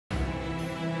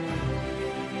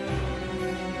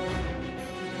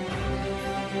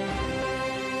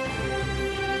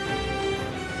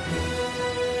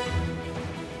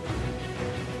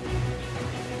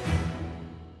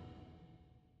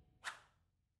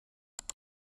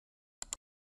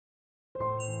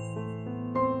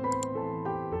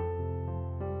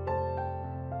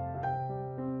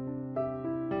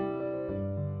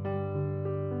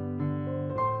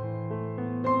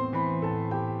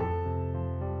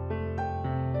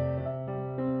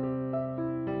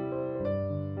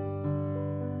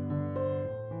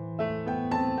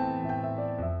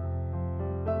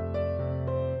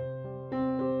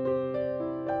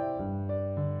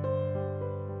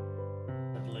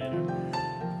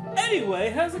later. Anyway,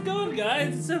 how's it going,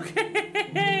 guys? It's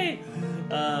okay.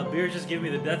 Beer's just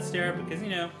giving me the death stare because, you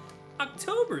know,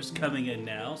 October's coming in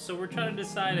now, so we're trying to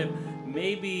decide if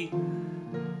maybe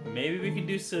we can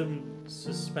do some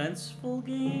suspenseful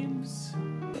games.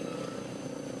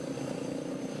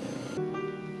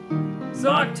 So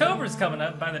October's coming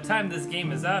up. By the time this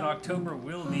game is out, October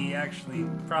will be actually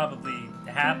probably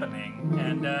happening.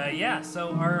 And yeah,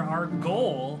 so our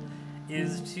goal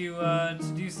is to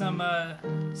do some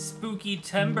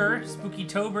Spooktober.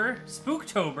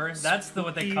 That's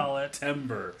what they call it.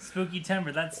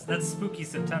 Spooky-tember. That's Spooky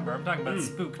September. I'm talking about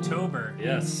Spooktober.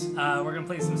 Yes. We're gonna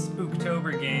play some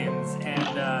Spooktober games,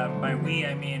 and by we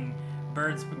I mean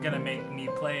Bird's gonna make me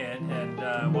play it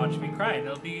and watch me cry.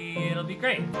 It'll be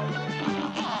great.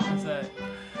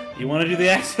 You want to do the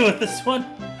accent with this one?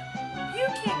 You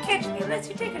can't catch me unless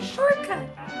you take a shortcut.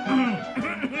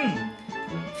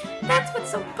 That's what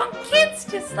some punk kids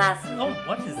just last. Oh,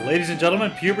 what is this? Ladies and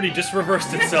gentlemen, puberty just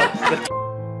reversed itself.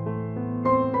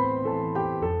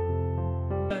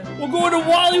 We're going to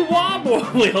Wally Wobble.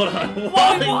 Wait, hold on.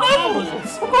 Wally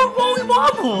Wobbles. We're going to Wally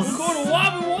Wobbles. We're going to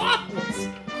Wobble Wobbles.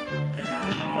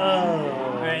 Oh.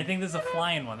 Alright, I think this is a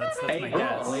flying one. That's my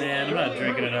guess. Man, I'm not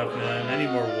drinking enough, man. I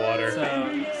need more water. So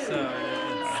it's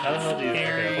how the hell do you?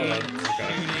 Harry, Okay, hold on.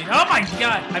 Okay. Oh my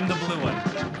god! I'm the blue one.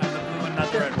 I'm the blue one,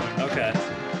 not the red one. Okay.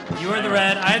 You are the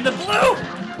red. I am the blue.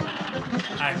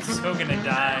 I'm so gonna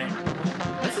die.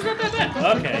 This is not that bad.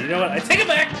 Okay, you know what? I take it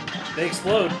back. They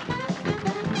explode.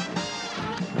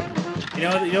 You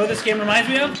know what this game reminds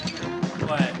me of?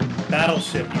 What?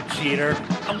 Battleship, you cheater.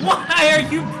 Why are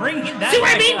you bringing that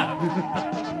up?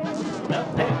 No,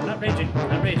 hey, not raging.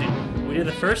 Not raging. We did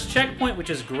the first checkpoint, which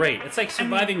is great. It's like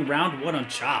surviving round 1 on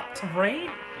Chopped. Right?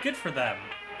 Good for them.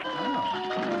 Oh.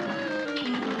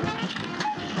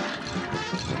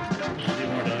 Do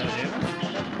more damage?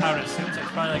 I would assume so.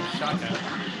 It's probably like a shotgun.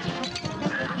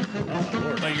 Oh my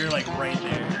lord. But you're like right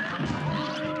there.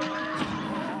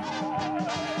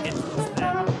 It's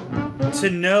them. To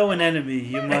know an enemy,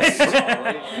 you must first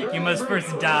die. you must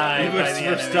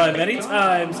first die many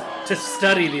times to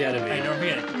study the enemy. Hey, don't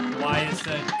forget, Y is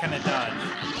the kind of dodge.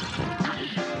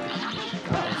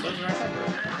 Oh, so it's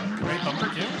Right bumper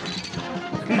too?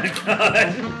 Oh my god.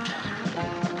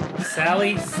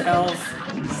 Sally sells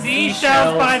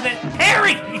seashells by the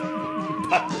Perry!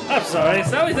 I'm sorry,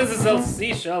 Sally doesn't sell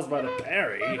seashells by the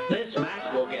Perry. This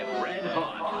match will get red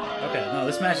hot. Okay, no,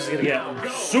 this match is gonna get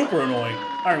super annoying.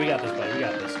 Alright, we got this, buddy, we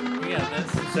got this. We got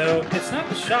this. So, it's not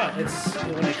the shot, it's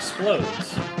when it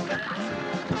explodes.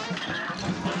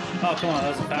 Oh, come on,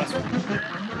 that was a fast one.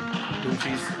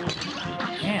 Gucci's.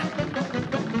 Damn.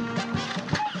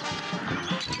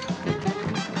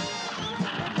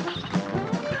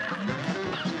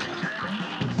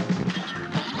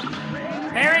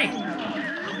 Harry!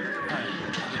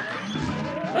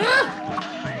 Ah!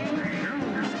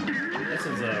 This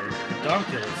is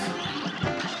ridiculous.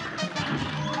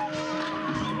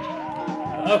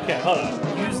 Okay, hold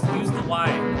on. Use the Y.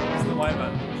 Use the Y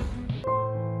button.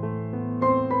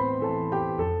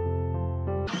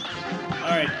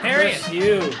 Alright, Harry! first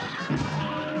you.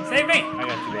 Save me! I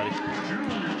got you, buddy.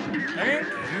 Harry?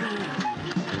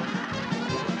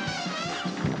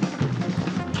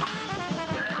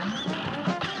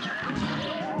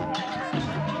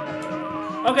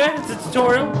 Okay, it's a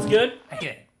tutorial. It's good. I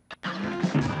get it.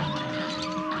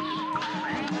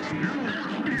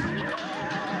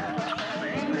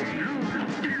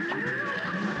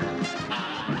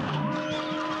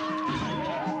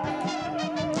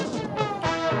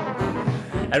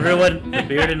 Everyone, the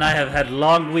Beard and I have had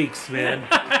long weeks, man.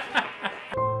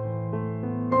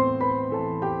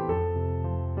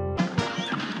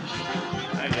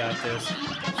 I got this.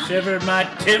 Shiver my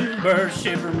timber,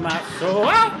 shiver my soul.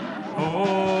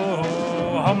 Oh,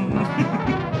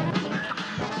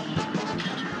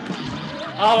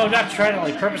 Oh, I'm not trying to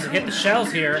like purposely hit the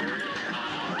shells here.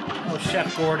 Oh,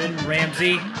 Chef Gordon,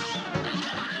 Ramsay.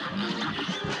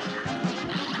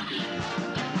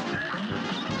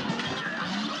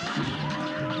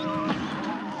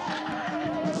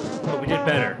 Oh, we did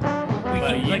better. we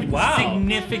But did, you- like, wow.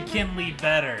 significantly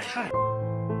better. God.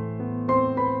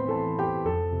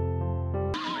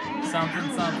 Something.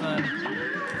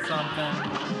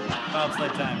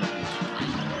 Bobsled time.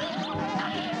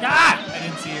 Ah! I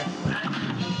didn't see you.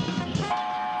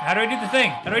 How do I do the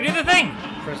thing?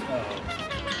 First,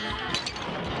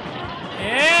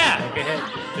 Yeah! Take a hit.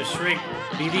 Just shrink.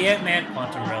 Be the Ant-Man.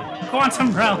 Quantum Realm.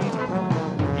 Quantum Realm.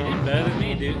 You did better than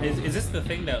me, dude. Is this the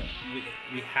thing that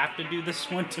we have to do this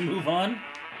one to move on?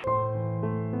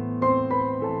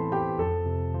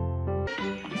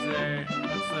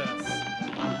 What's this?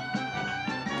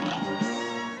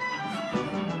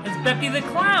 Beppi the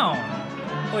Clown.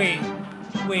 Wait.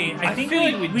 I think feel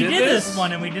like we we did did this this.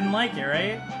 one and we didn't like it,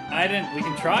 right? I didn't. We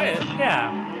can try it.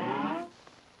 Yeah.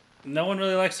 No one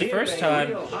really likes the first time.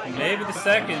 Maybe the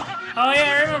second. Oh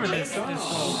yeah, I remember this little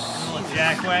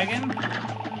jackwagon.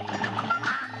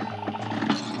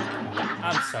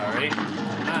 I'm sorry.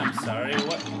 I'm sorry.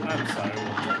 What? I'm sorry.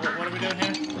 What are we doing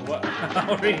here? What?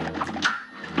 How are we?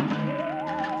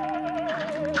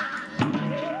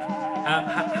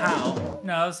 How?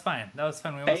 No, that was fine. That was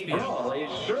fine. We almost A beat him. brawl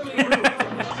is surely brewing.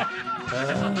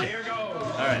 Here goes.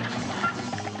 All right.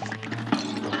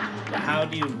 How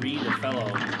do you read a fellow?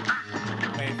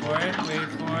 Wait for it,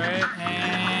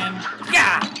 and...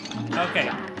 Yeah!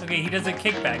 Okay, he does a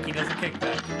kickback,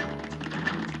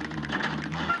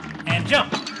 And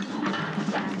jump!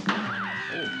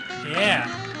 Ooh. Yeah!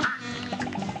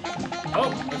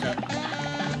 Oh, okay.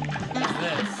 What is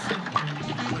this?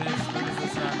 What is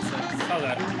this nonsense? Oh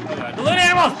god. Oh god. Balloon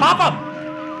animals, pop them!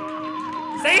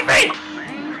 Save me!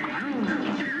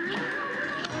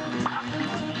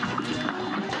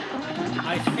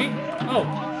 I think. Oh,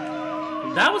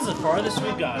 that was the farthest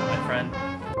we've gotten, my friend.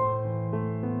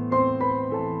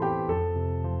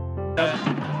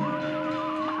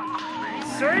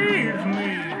 Save me!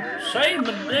 Save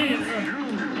me, please.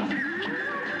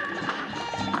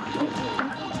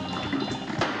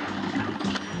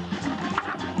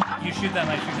 You shoot them,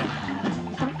 I shoot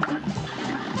them.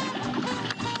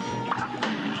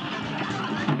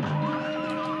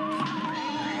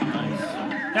 Nice.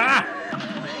 Ah!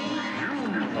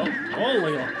 Oh,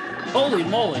 holy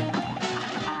moly.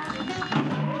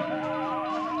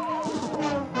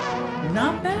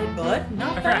 Not bad, bud.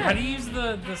 Not I forgot, bad. how do you use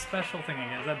the special thing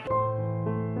again? Is that...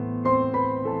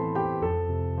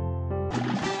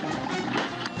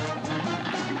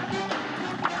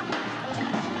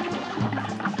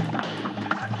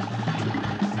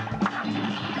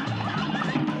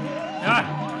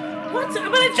 Ah! What's it?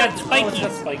 But It's got spikies. Oh, it's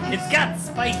got spikies. It's got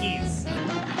spikies.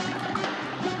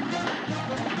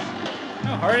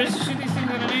 How hard is it to shoot these things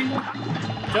at an angle?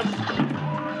 Jump.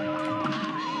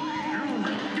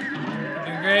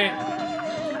 Doing great.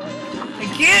 I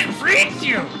can't reach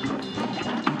you.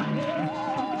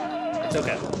 It's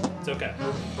okay. It's okay.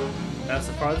 That's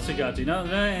the farthest we got to. No,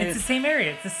 It's the same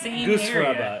area. It's the same goose for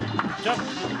area. about. Jump.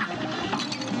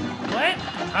 What?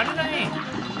 How did I aim?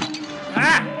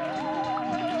 Ah!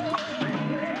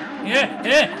 Yeah.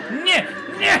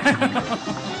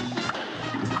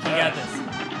 You got this.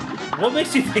 What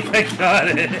makes you think I got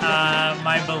it?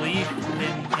 My belief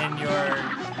in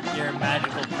your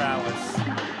magical prowess.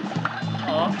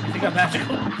 Oh, you think I'm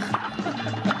magical?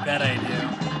 Bet I do.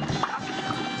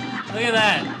 Look at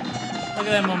that. Look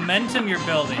at that momentum you're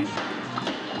building.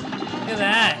 Look at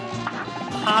that.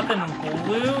 Popping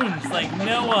balloons like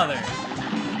no other.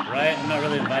 Right? I'm not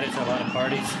really invited to a lot of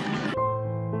parties.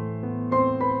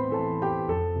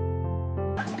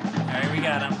 Alright, we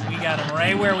got him. We got him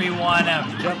right where we want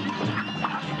him. Jump.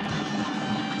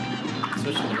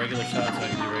 Switch to the regular shot so I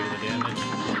can do regular damage.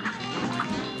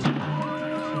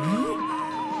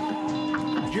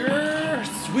 Your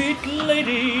sweet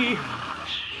lady.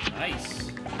 Nice.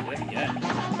 Yeah. I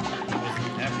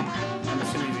wasn't happy. I'm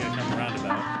assuming he's gonna come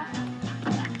roundabout.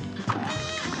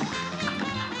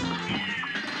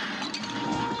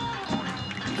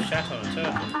 Chateau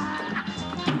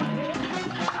Turtle.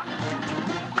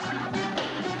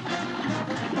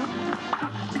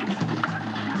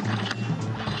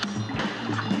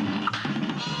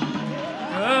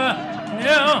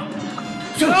 No!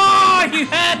 Oh, you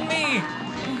had me!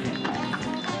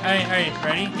 Alright,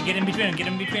 ready? You get in between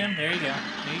them, There you go.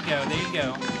 There you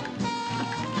go.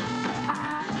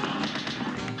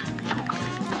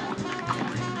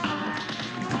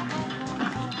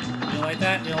 You don't like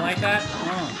that? You don't like that?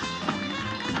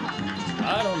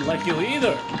 I don't like you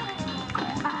either.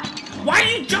 Why do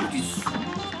you jump, you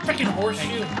freaking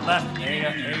horseshoe? Left. There you go.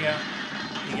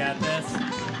 You got this.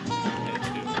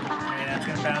 Alright, that's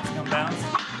gonna bounce.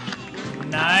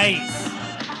 Nice!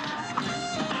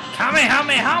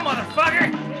 Kamehameha,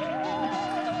 motherfucker!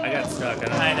 I got stuck.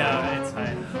 I know, it's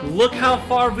fine. Look how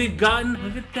far we've gotten.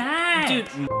 Look at that!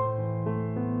 Dude.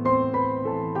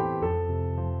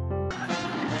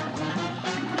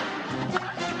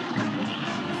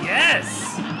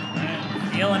 Yes!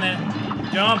 Alright, feeling it.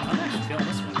 Jump! I'm actually feeling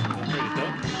this one. That's pretty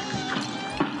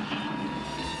dope.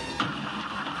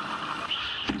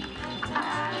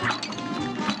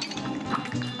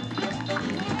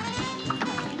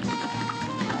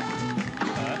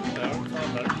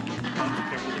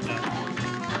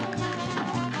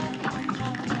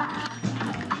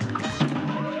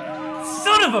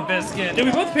 Son of a biscuit! Did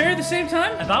we both parry at the same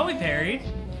time? I thought we parried.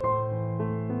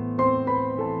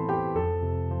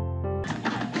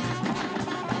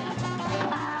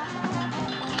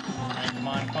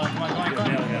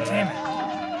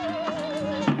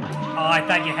 I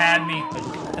thought you had me.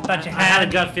 I thought you I had a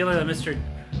had gut feeling that Mr.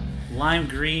 Lime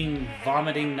Green,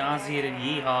 vomiting, nauseated,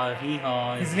 yeehaw,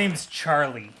 hee-haw. His name's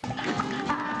Charlie. Get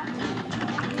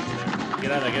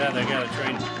out of there, get out of there, get out of the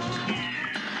train.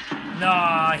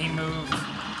 Nah, he moved.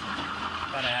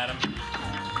 Thought I had him.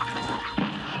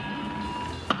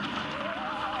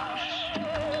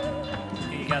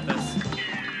 You got this.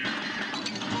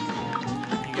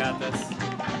 You got this.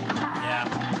 Yeah.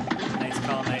 Nice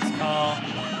call, nice call.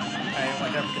 Alright,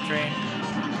 watch out for the train.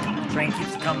 The train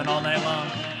keeps coming all night long.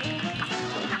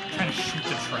 I'm trying to shoot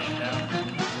the train down.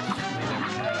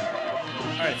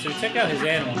 Alright, so we took out his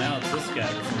animal, now it's this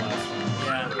guy that's the last one.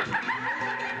 Yeah.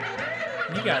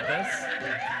 You got this.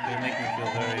 They make me feel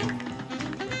very...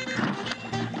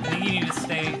 I think you need to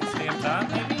stay up top,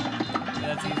 maybe?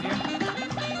 That's easier.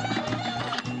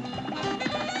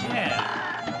 Yeah.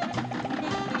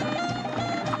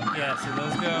 Yeah, so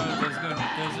those are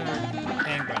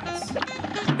penguins.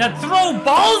 That throw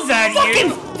balls at you!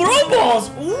 Fucking throw balls!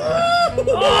 Ooh!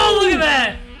 Oh, look at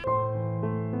that!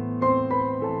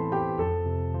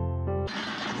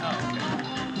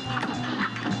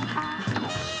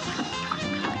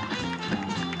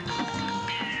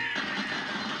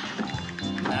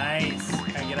 Nice.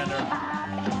 Gotta get under.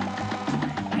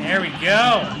 There we go.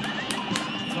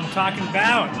 That's what I'm talking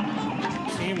about.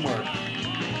 Teamwork.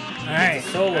 Alright.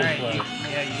 Solo play.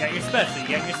 Yeah, you got your special. You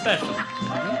got your special.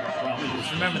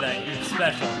 Just remember that. You're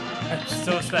special.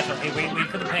 So special. Hey, wait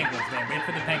for the penguins, man. Wait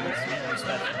for the penguins to meet your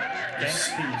special. Okay?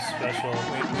 Special.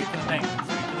 Wait for the penguins.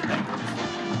 Wait for the penguins.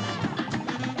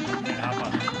 And hop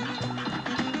on.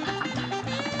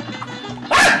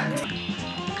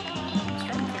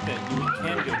 We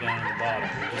can go down to the bottom,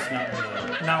 just not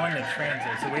the... Not when the train's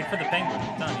there, so wait for the penguin.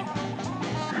 I'm telling you.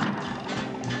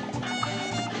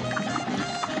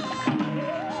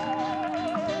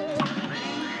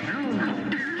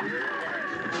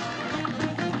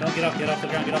 Don't get off the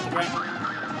ground, get off the ground.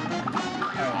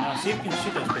 Alright, now see if you can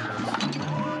shoot those penguins.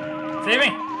 Save me!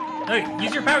 Look,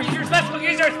 use your power, use your special,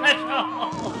 use your special!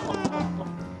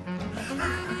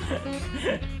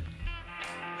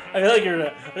 I feel like you're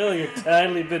a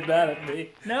tiny bit mad at me.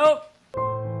 Nope.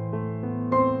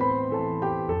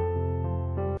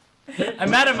 I'm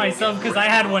mad at myself because I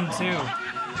had one too.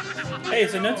 Hey,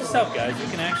 so note to self, guys, we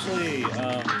can actually,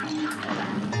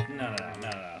 no.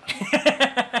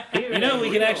 You know,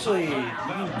 we can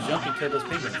jump and kill those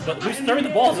penguins. But who's throwing the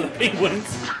balls at the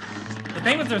penguins? The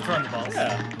penguins are throwing the balls.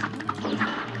 Yeah.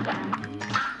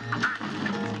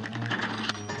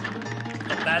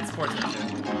 That's sportsmanship.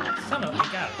 Son of a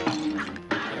got it.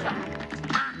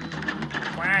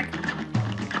 Quack.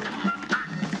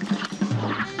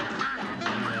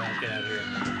 Get out of here.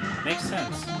 Makes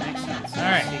sense.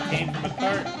 Alright. He came from a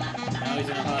cart, now he's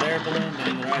in a hot air balloon,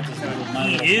 then he rides his little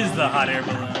He is the hot air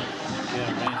balloon.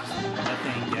 Yeah, right.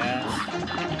 Methane gas.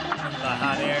 The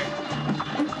hot air.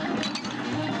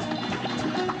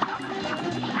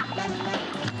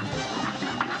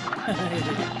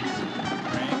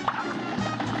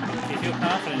 If you feel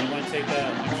confident you want to take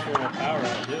that extra power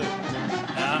out, do it.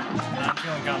 Nah, not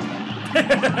feeling confident.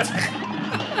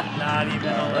 Not even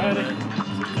a little bit.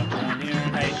 Jump around here.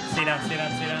 Hey, stay down.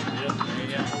 Yep. There you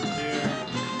go.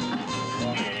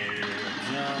 Here.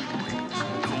 Jump.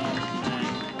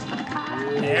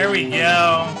 There we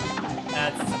go.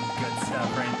 That's some good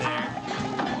stuff right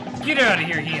there. Get out of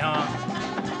here, hee-haw.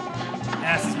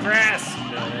 Ass is grass.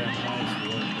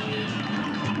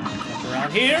 Jump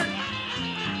around here.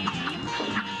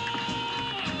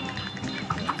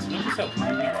 So we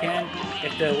can,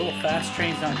 if the little fast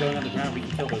train's not going on the ground, we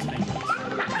can kill those penguins.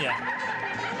 Yeah.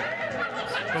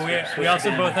 But we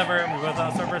also both have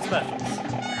our specials.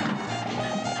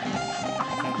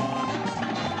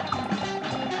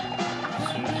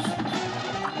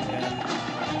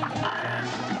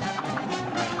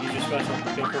 Use your special.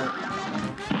 Go for it.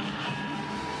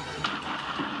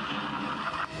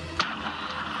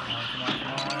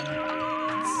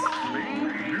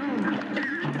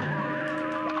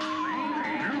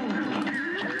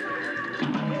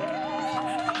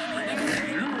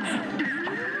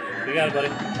 You got it, buddy.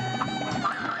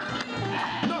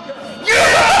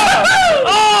 Yeah!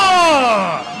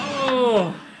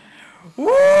 Oh!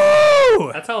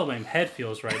 Woo! That's how my head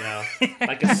feels right now.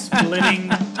 Like a splitting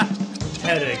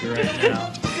headache right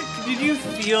now. Did you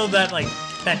feel that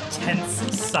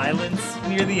tense silence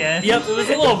near the end? Yep, it was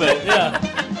a little bit, yeah.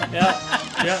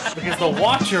 Yeah, because the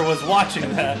watcher was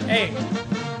watching that. Hey,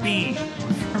 B.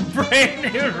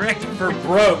 Brand new ring. For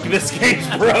broke. This game's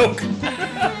broke.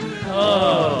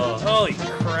 Oh, holy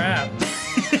crap.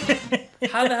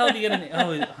 How the hell do you get an... Oh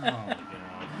my god.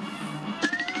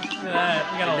 Look at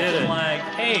that. We got did a it. flag.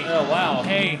 Hey. Oh, wow.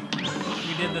 Hey.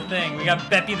 We did the thing. We got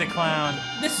Beppi the Clown.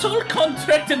 The soul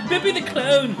contract and Beppi the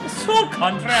Clown. Soul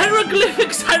contract.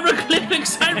 Hieroglyphics,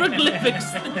 hieroglyphics,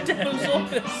 hieroglyphics. The devil's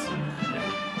office.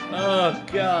 Oh,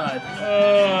 God.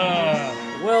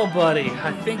 Well, buddy,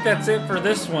 I think that's it for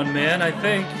this one, man. I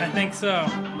think so.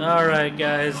 All right,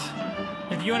 guys.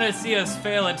 If you want to see us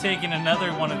fail at taking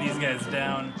another one of these guys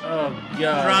down, Oh,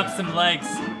 God. drop some likes,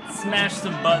 smash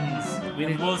some buttons,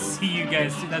 need- and we'll see you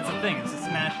guys too. That's the thing, it's just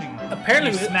smashing.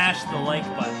 Apparently you we- smash the like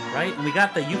button. Right? And you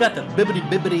got the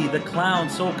Bibbidi the Clown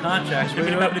soul contracts. We're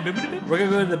gonna go to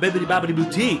the Bibbidi Bobbidi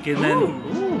boutique and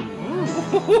then.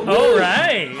 All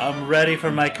right. I'm ready for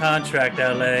my contract,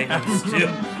 LA. I'm still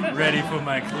ready for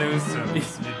my close-up,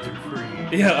 Mr.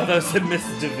 Dupree. Yeah, although I said Miss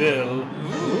DeVille.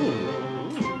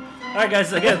 Alright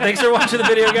guys, again, thanks for watching the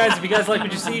video, guys. If you guys like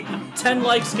what you see, 10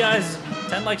 likes, guys.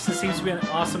 10 likes seems to be an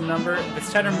awesome number. If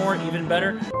it's 10 or more, even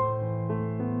better.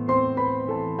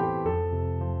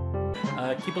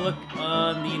 Keep a look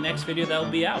on the next video that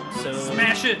will be out. So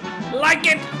Smash it. Like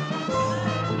it.